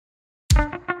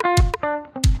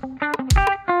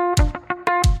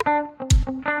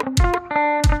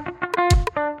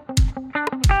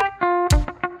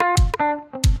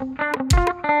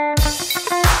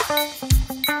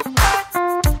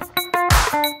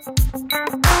Hello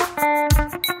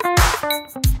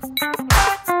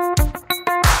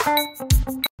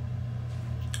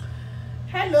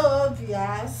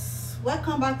viewers,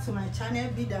 welcome back to my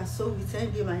channel Be That So with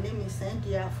Andy. My name is Andy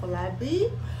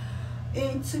Afolabi.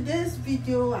 In today's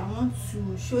video, I want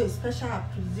to show a special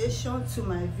appreciation to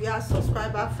my viewers,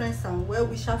 subscriber, friends and well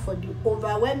wisher for the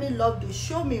overwhelming love they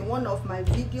show me in one of my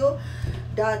video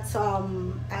that I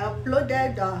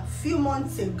uploaded a few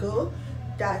months ago,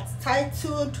 that's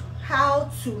titled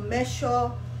How to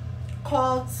Measure,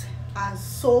 Cut and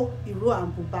Sew Iro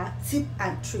and Buba Tip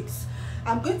and Tricks.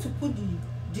 I'm going to put the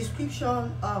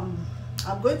description, I'm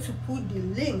going to put the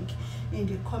link in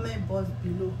the comment box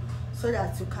below so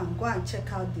that you can go and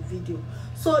check out the video.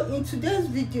 So in today's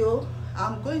video,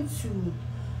 I'm going to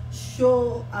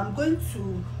show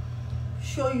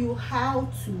you how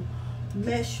to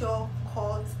measure,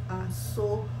 cut and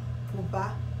sew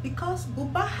buba, because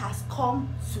buba has come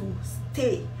to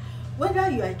stay. Whether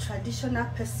you are a traditional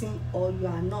person or you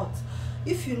are not,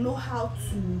 if you know how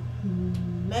to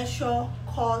measure,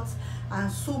 cut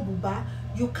and sew buba,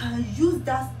 you can use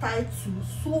that style to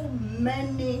sew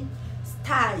many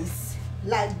styles.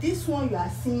 Like this one you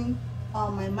are seeing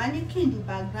on my mannequin in the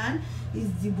background is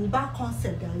the buba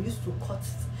concept that I used to cut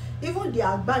it. Even the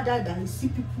agbada that you see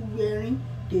people wearing,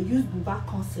 they use buba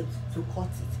concept to cut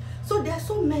it. So there are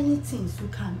so many things you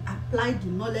can apply the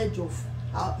knowledge of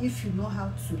if you know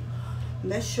how to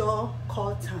measure,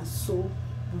 cut and sew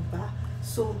buba.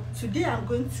 So today I'm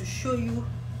going to show you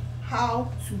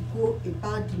how to go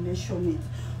about the measurement.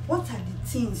 What are the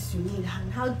things you need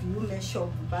and how do you measure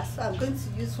buba? So I'm going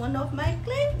to use one of my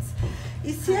clients.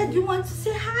 Is here. Do you want to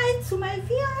say hi to my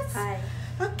viewers? Hi.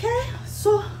 Okay,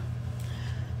 so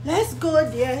let's go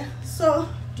there. So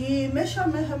the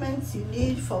measurements you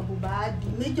need for buba,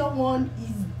 the major one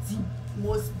is the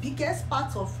most biggest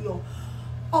part of your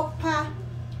upper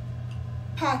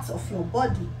part of your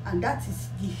body, and that is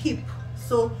the hip.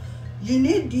 So you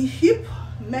need the hip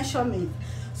measurement.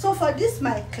 So for this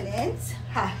my client,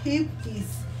 her hip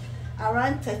is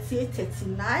around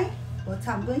 38-39, but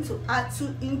I'm going to add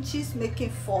 2 inches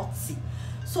making 40.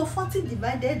 So 40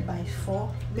 divided by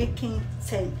 4 making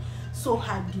 10. So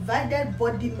her divided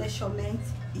body measurement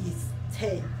is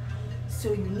 10.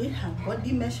 So you need her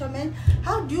body measurement.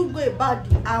 How do you go about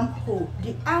the armhole?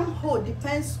 The armhole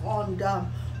depends on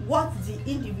what the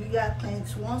individual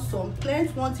client wants. Some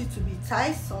clients want it to be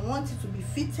tight, some want it to be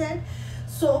fitted.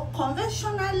 So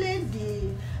conventionally,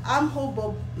 the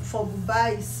armhole for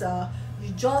buba is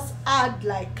you just add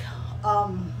like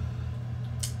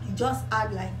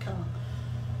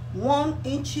 1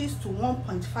 inches to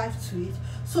 1.5 to it.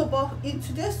 So but in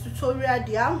today's tutorial,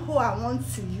 the armhole I want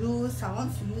to use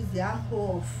the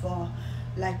armhole of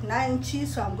like 9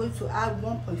 inches. So I'm going to add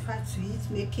 1.5 to it,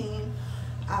 making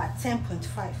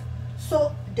 10.5.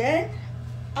 So then,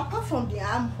 apart from the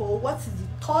armhole, what is the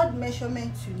third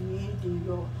measurement you need in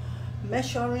your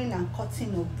measuring and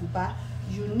cutting of buba?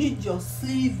 You need your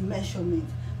sleeve measurement.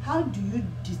 How do you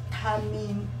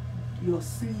determine your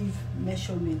sleeve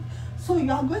measurement? So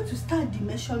you are going to start the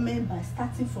measurement by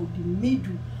starting from the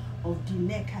middle of the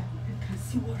neck. I hope you can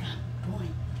see what I'm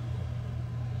doing.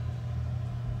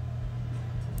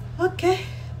 Okay,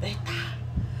 better.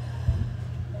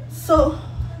 So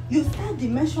you start the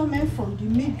measurement from the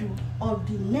middle of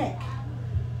the neck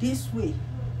this way.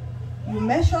 You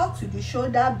measure to the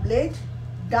shoulder blade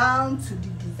down to the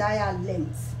desired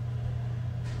length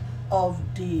of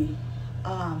the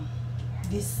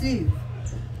sleeve.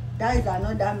 That is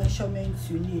another measurement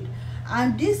you need.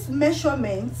 And this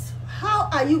measurement, how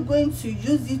are you going to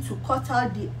use it to cut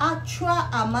out the actual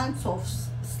amount of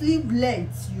sleeve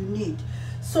length you need?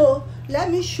 So let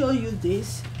me show you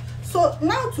this. So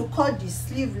now to cut the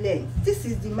sleeve length, this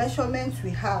is the measurement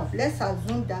we have. Let's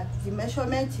assume that the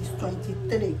measurement is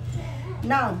 23.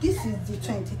 Now this is the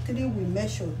 23 we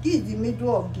measure. This is the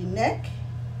middle of the neck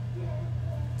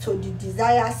to the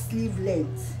desired sleeve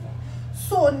length.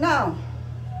 So now,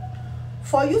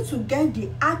 for you to get the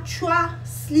actual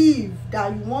sleeve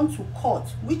that you want to cut,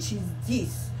 which is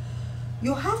this,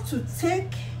 you have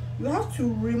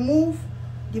to remove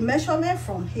the measurement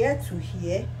from here to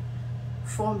here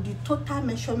from the total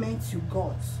measurement you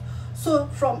got. So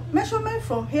from measurement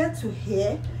from here to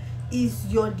here is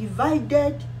your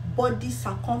divided body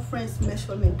circumference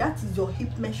measurement. That is your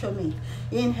hip measurement.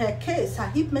 In her case, her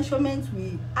hip measurement,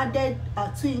 we added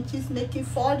 2 inches making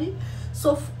 40.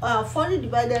 So 40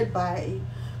 divided by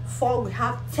 4, we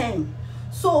have 10.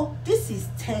 So this is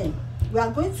 10. We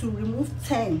are going to remove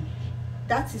 10.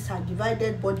 That is her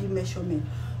divided body measurement.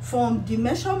 From the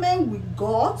measurement we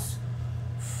got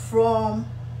from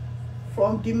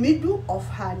the middle of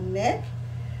her neck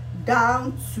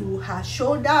down to her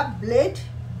shoulder blade,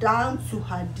 down to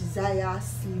her desired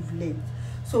sleeve length.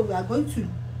 So we are going to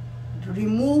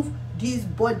remove this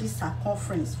body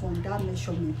circumference from that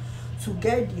measurement to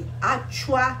get the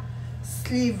actual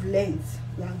sleeve length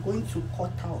we are going to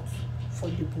cut out for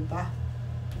the buba.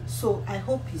 So I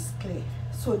hope it's clear.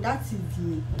 So that is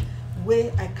the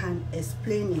way I can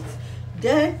explain it.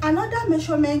 Then another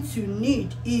measurement you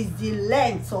need is the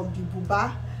length of the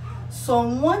buba.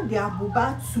 Some want their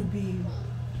buba to be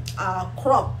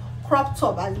cropped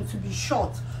up, as in to be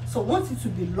short. Some want it to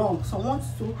be long. Some want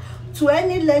to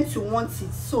any length you want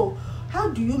it. So how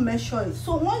do you measure it?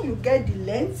 So when you get the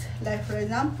length, like for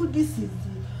example, this is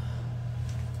the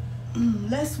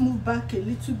let's move back a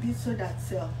little bit so that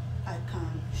I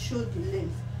can show the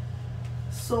length.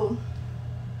 So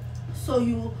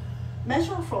you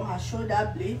measure from her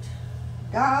shoulder blade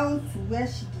down to where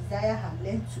she desires her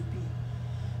length to be.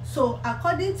 So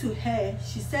according to her,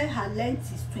 she said her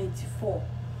length is 24.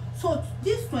 So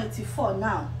this 24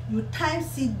 now, you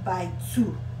times it by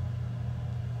 2.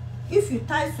 If you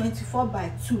times 24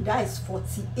 by 2, that is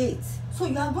 48. So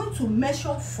you are going to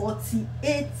measure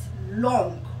 48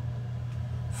 long.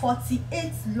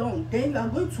 48 long. Then you are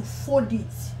going to fold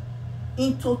it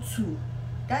into 2.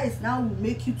 That is now will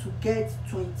make you to get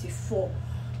 24.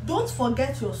 Don't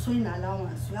forget your sewing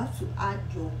allowance. You have to add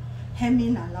your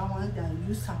hemming allowance that you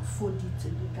use and fold it to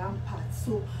the down part.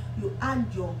 So you add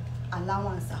your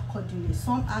allowance accordingly.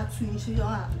 Some are 2 inches, some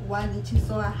are 1 inch,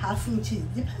 some are half inches.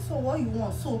 Depends on what you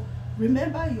want. So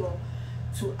remember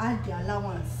to add the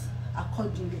allowance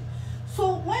accordingly.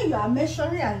 So when you are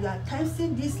measuring and you are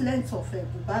timesing this length of a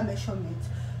buba measurement,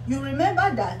 you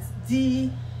remember that the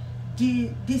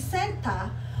center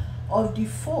of the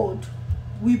fold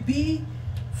will be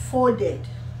folded.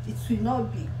 It will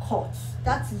not be cut.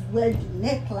 That is where the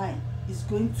neckline is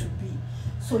going to be.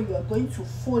 So you are going to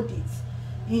fold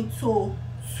it into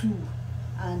 2,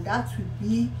 and that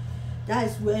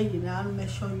is where you now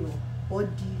measure your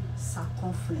body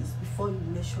circumference before you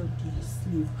measure the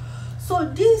sleeve. So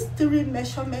these 3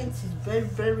 measurements is very,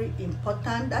 very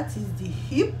important. That is the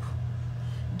hip,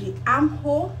 the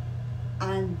armhole,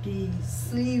 and the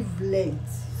sleeve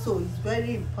length. So it's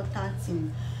very important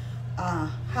in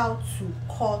how to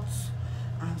cut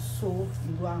and sew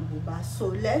Iro and Buba. So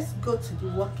let's go to the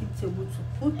working table to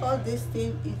put all these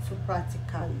things into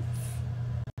practical use.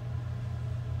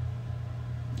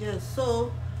 Yes,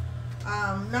 so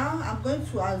now I'm going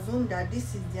to assume that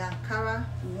this is the Ankara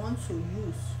we want to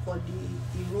use for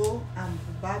the Iro and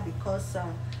Buba, because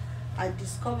I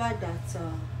discovered that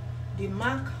the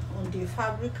mark on the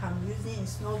fabric I'm using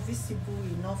is not visible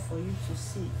enough for you to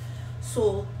see.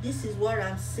 So this is what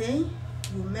I'm saying.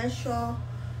 You measure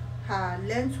her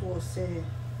length was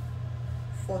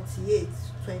 48,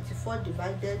 24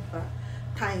 divided by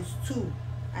times 2,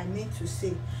 I mean to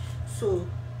say. So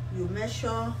you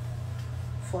measure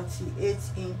 48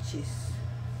 inches.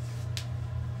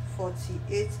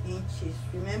 48 inches.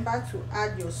 Remember to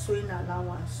add your sewing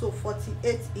allowance. So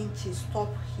 48 inches stop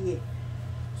here.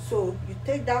 So you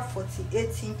take that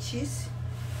 48 inches,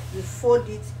 you fold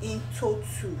it into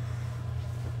 2.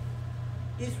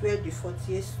 This is where the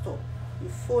 48 stop. You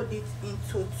fold it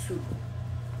into 2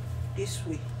 this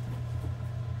way.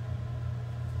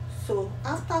 So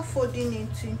after folding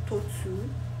it into 2,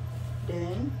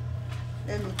 then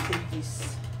let me take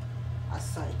this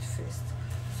aside first.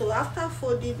 So after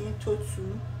folding into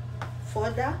 2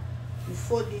 further, you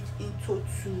fold it into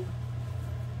 2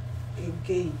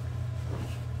 again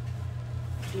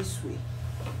this way.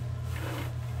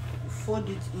 You fold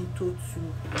it into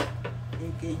 2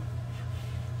 again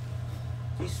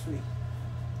this way.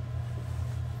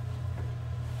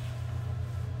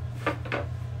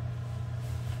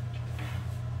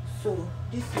 So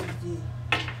this is the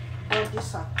body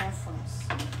circumference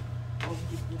of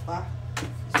the buba.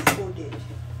 It's folded.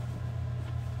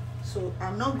 So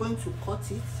I'm not going to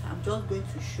cut it. I'm just going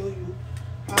to show you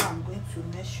how I'm going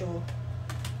to measure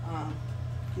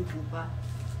the buba.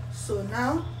 So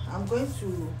now I'm going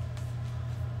to,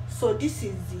 so this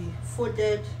is the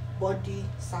folded body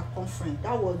circumference.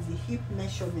 That was the hip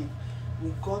measurement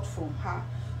we got from her.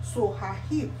 So her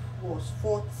hip was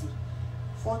 40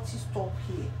 stop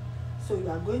here. So you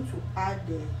are going to add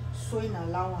the sewing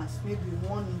allowance, maybe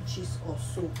 1 inch or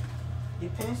so,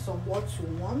 depends on what you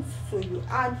want. So you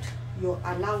add your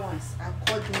allowance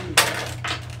accordingly.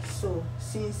 So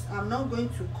since I'm not going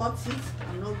to cut it,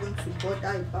 I'm not going to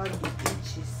bother about the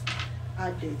inches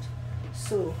added.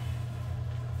 So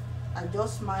I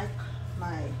just mark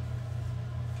my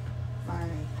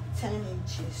 10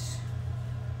 inches,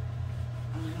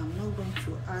 and I'm not going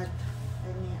to add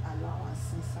any allowance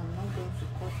since I'm not going to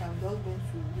cut. I'm just going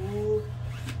to roll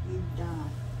it down,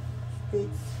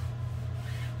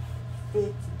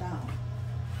 straight down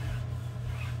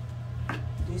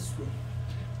this way.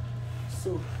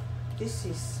 So this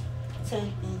is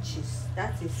 10 inches.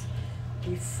 That is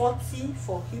the 40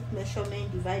 for hip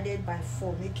measurement divided by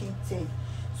 4, making 10.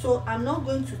 So I'm not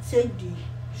going to take the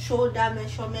shoulder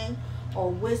measurement or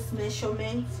waist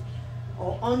measurement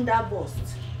or under bust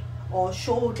or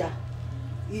shoulder.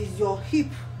 Is your hip,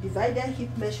 divided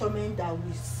hip measurement that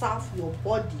will serve your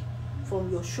body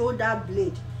from your shoulder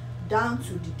blade down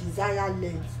to the desired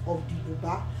length of the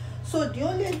buba. So the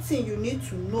only thing you need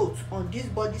to note on this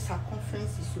body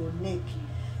circumference is your neck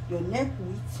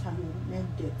width and your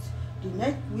neck depth. The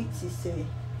neck width is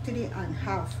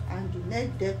 3.5 and the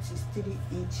neck depth is 3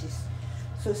 inches.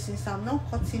 So since I'm not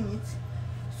cutting it,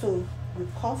 so you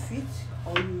cuff it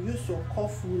or you use your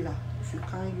cuff ruler if you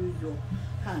can't use your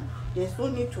hand. There's no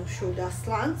need to shoulder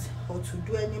slant or to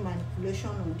do any manipulation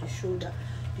on the shoulder.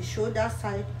 The shoulder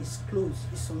side is closed,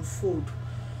 it's on fold.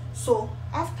 So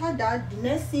after that, the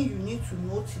next thing you need to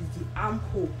note is the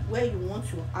armhole, where you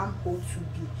want your armhole to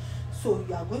be. So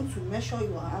you are going to measure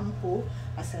your armhole.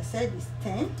 As I said, it's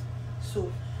 10.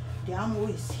 So the armhole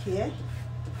is here.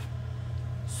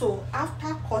 So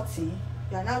after cutting,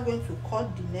 you are now going to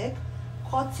cut the neck,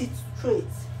 cut it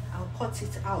straight and cut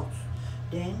it out.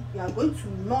 Then you are going to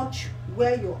notch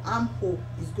where your armhole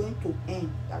is going to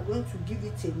end. You are going to give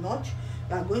it a notch.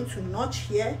 You are going to notch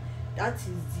here. That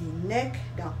is the neck,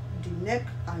 the neck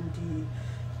and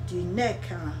the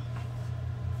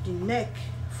neck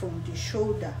from the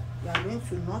shoulder. You are going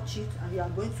to notch it, and you are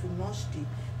going to notch the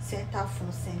center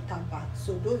front, center back.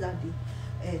 So those are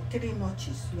the 3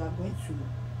 notches you are going to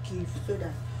give, so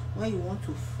that when you want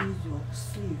to freeze your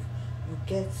sleeve, you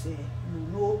get you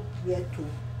know where to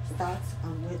start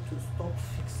and where to stop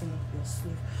fixing your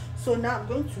sleeve. So now I'm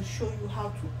going to show you how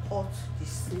to cut the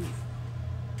sleeve.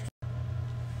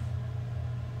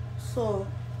 So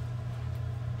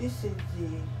this is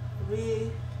the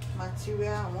real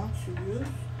material I want to use.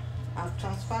 I've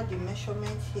transferred the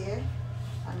measurement here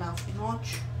and I've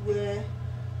notched where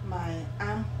my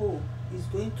armhole is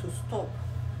going to stop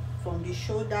from the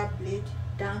shoulder blade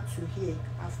down to here.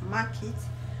 I've marked it,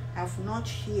 I've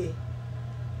notched here,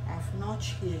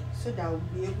 so that I will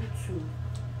be able to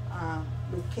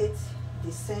locate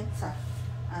the center,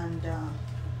 and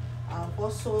I'll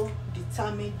also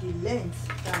determine the length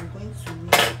that I'm going to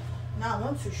need. Now I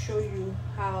want to show you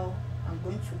how I'm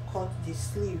going to cut the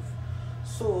sleeve.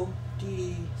 So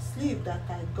the sleeve that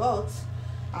I got,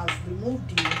 I've removed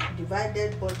the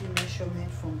divided body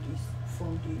measurement from the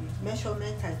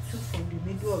measurement I took from the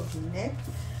middle of the neck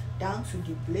down to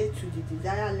the blade to the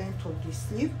desired length of the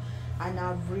sleeve, and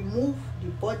I've removed the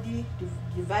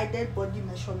divided body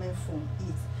measurement from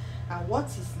it, and what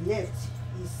is left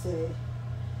is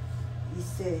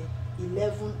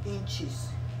 11 inches.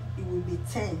 It will be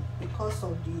 10 because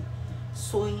of the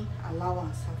sewing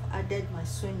allowance. I've added my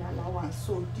sewing allowance,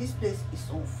 so this place is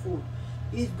on fold.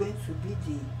 This is going to be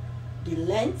the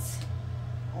length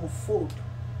on fold,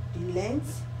 the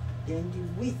length, then the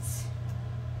width,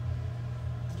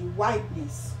 the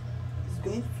wideness is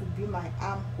going to be my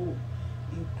armhole,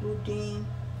 including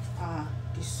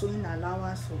the sewing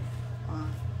allowance of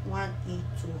 1 inch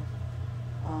to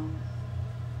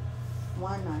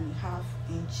 1.5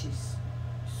 inches.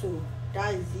 So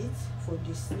that is it for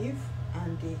the sleeve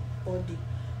and the body.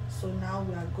 So now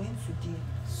we are going to the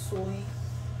sewing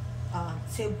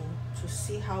table to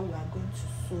see how we are going to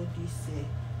sew this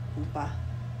buba.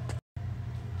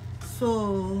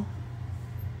 So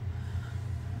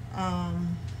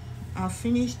I've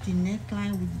finished the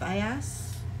neckline with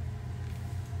bias.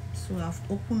 So I've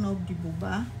opened up the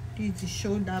buba. This is the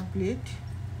shoulder blade.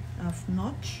 I've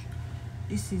notched.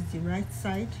 This is the right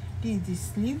side. This is the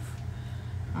sleeve.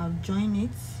 I've joined it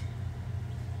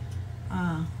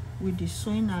with the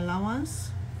sewing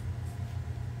allowance.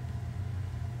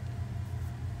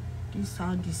 This is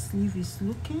how the sleeve is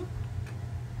looking.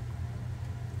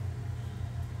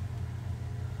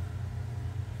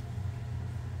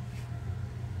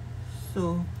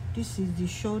 So this is the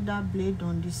shoulder blade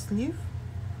on the sleeve.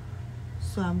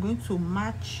 So I'm going to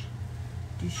match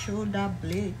the shoulder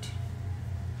blade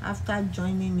after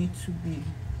joining it to be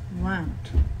round.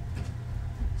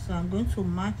 So I'm going to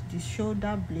match the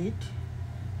shoulder blade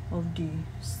of the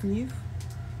sleeve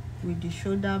with the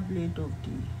shoulder blade of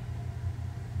the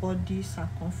body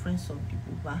circumference of the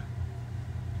buba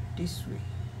this way.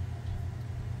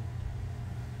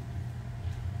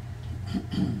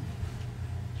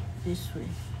 This way.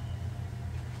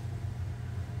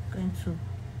 Going to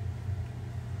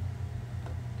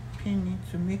pin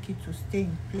it to make it to stay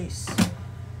in place.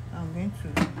 I'm going to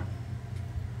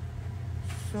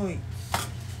sew it.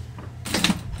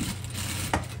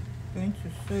 Going to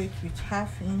sew it with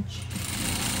 1/2 inch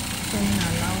sewing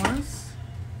allowance.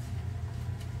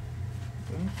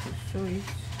 Going to sew it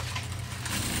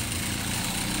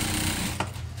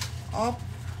up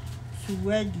to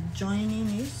where the joining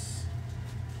is.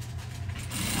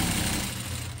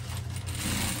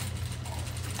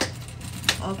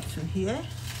 Up to here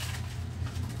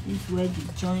is where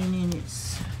the joining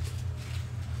is.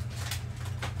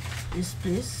 This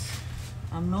place,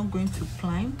 I'm not going to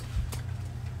climb.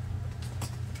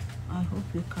 I hope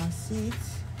you can see it.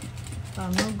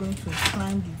 I'm not going to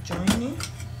climb the joining.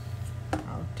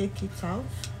 I'll take it out.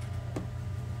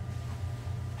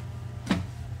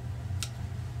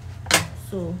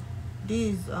 So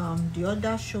this is the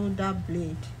other shoulder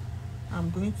blade. I'm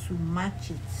going to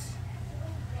match it.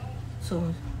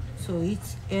 So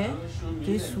it's here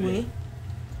this way.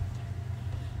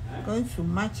 I'm going to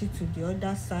match it to the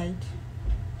other side.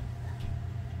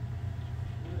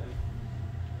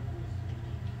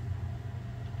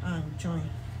 And join.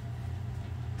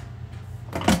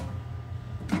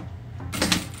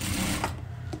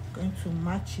 Going to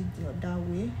match it the other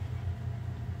way.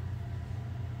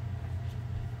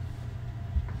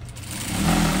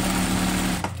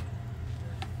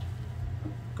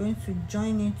 Going to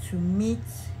join it to meet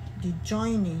the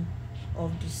joining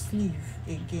of the sleeve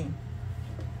again.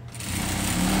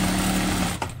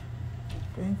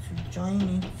 Going to join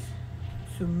it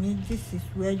to meet, this is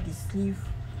where the sleeve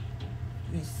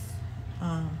is,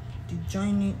 the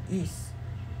joining is.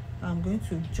 I'm going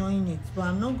to join it, but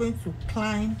I'm not going to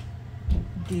climb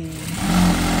the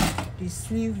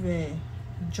sleeve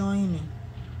joining.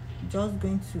 Just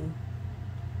going to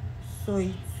sew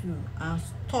it to and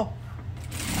stop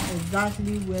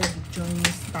exactly where the joining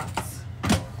starts.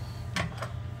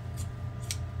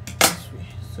 This way.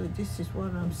 So this is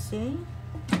what I'm saying.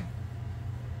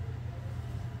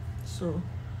 So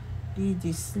this is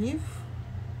the sleeve.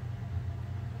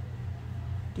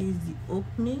 This is the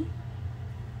opening.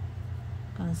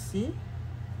 You can see.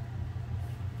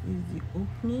 This is the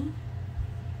opening.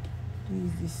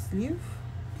 This is the sleeve.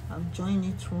 I've joined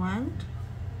it round.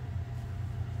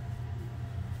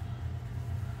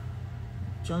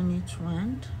 Join it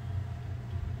round.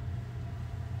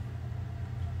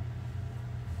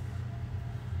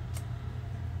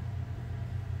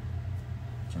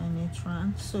 Join it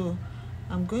round. So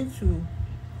I'm going to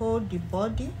hold the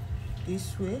body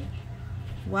this way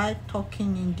while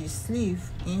tucking in the sleeve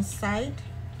inside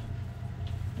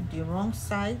the wrong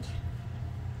side.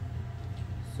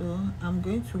 So I'm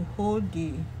going to hold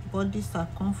the body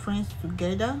circumference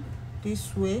together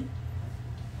this way.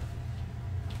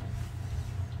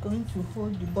 Going to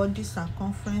hold the body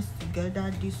circumference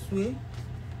together this way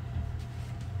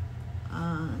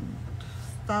and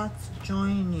start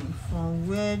joining from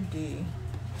where the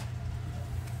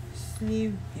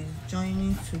sleeve is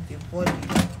joining to the body.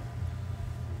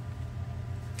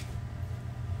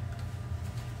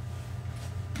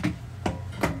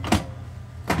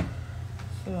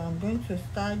 So I'm going to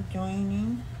start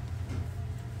joining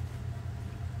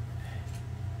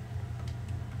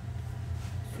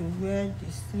to where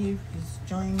the sleeve is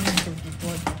joining to the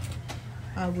body.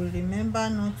 I will remember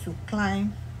not to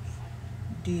climb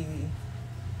the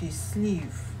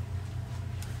sleeve.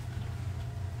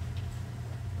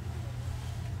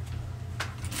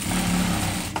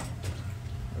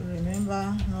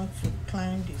 Remember not to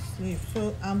climb the sleeve.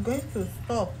 So I'm going to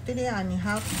stop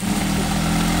 3.5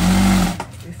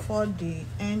 inches before the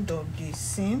end of the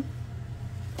seam.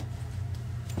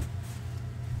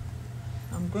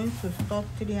 I'm going to stop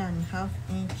 3.5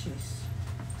 inches.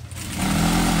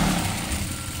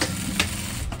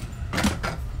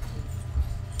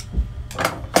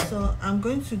 So I'm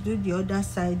going to do the other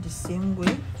side the same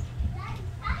way.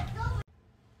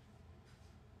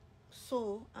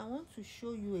 So I want to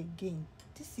show you again.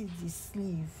 This is the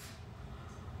sleeve.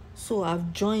 So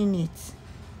I've joined it.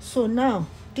 So now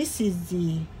this is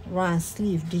the round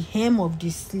sleeve, the hem of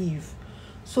the sleeve.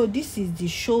 So this is the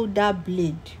shoulder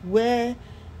blade where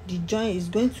the joint is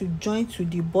going to join to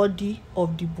the body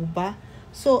of the buba.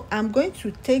 So I'm going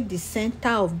to take the center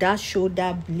of that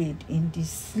shoulder blade in the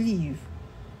sleeve,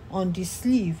 on the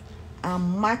sleeve,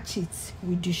 and match it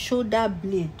with the shoulder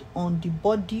blade on the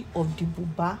body of the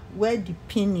buba where the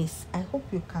pin is. I hope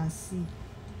you can see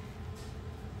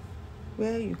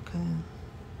where you can.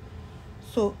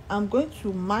 So I'm going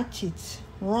to match it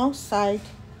wrong side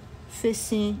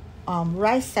facing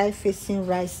right side facing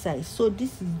right side. So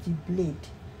this is the blade.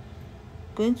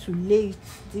 Going to lay it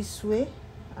this way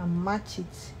and match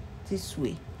it this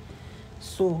way.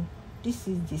 So this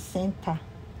is the center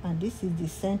and this is the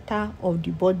center of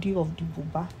the body of the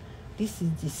buba. This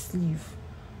is the sleeve.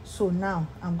 So now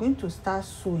I'm going to start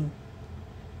sewing.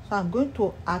 So I'm going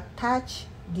to attach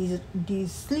the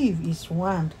sleeve is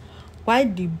round while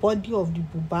the body of the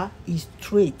buba is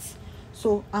straight.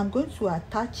 So I'm going to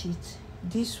attach it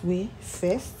this way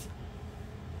first.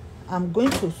 I'm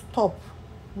going to stop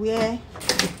where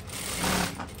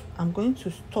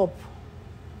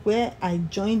I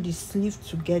join the sleeve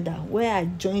together, where I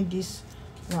join this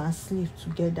one sleeve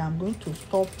together. I'm going to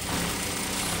stop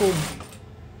sewing.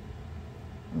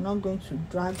 I'm not going to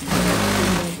drag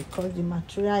it because the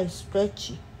material is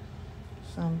stretchy.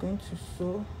 So I'm going to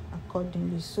sew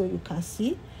accordingly. So you can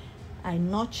see I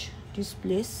notch this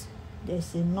place.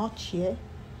 There's a notch here.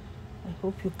 I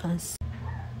hope you can see.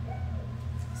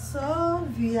 So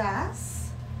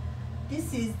viewers,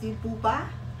 this is the buba.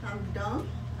 I'm done,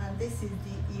 and this is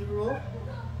the Iro. You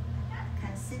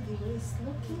can see the way it's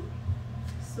looking.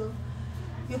 So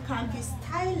you can be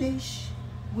stylish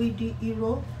with the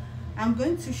Iro. I'm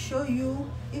going to show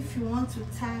you if you want to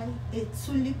tie a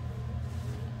tulip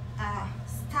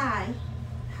style,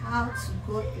 how to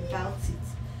go about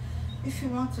it. If you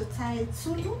want to tie a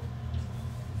tulip,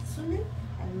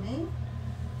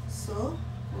 so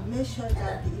we make sure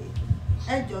that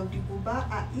the edge of the buba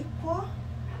are equal.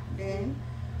 Then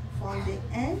from the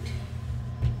end,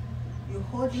 you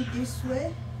hold it this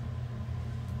way.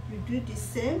 You do the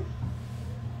same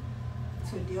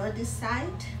to the other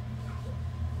side.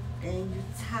 Then you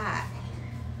tie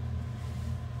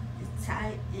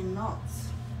a knot.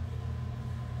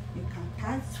 You can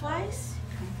tie twice,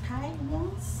 you can tie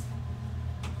once,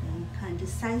 then you can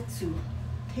decide to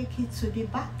take it to the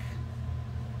back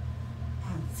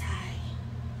and tie.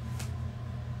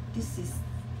 This is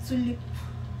tulip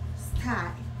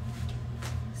style.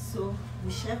 So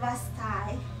whichever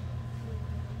style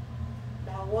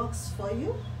that works for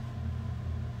you.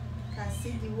 You can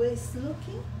see the way it's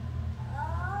looking.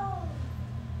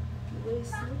 The way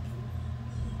it's looking.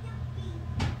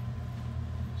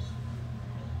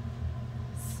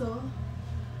 So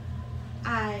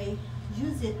I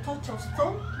use a touch of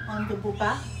stone on the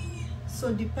buba.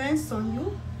 So depends on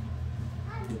you.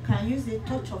 You can use a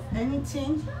touch of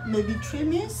anything, maybe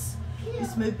trimmings,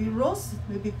 it may be rose, it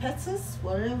may be petals,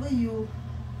 whatever you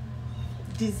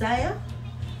desire.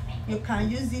 You can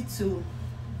use it to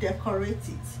decorate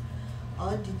it.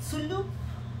 Or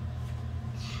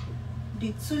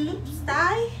the tulip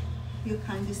style, you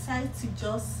can decide to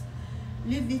just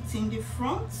leave it in the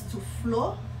front to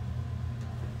flow.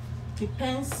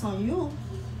 Depends on you.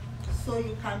 So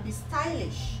you can be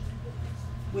stylish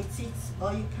with it,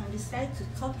 or you can decide to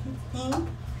tuck it in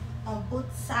on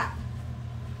both sides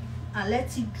and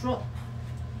let it drop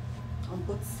on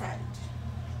both sides.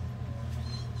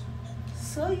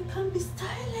 So you can be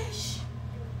stylish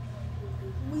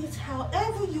with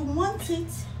however you want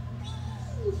it.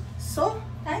 So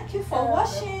thank you for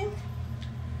watching.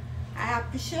 I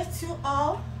appreciate you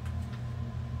all.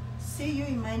 See you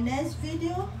in my next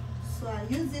video. So I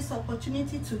use this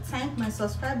opportunity to thank my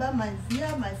subscriber, my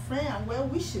viewer, my friend, and well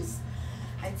wishes.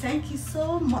 I thank you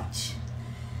so much.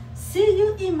 See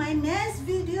you in my next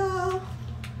video.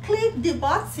 Click the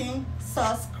button,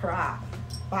 subscribe.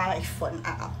 Bye for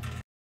now.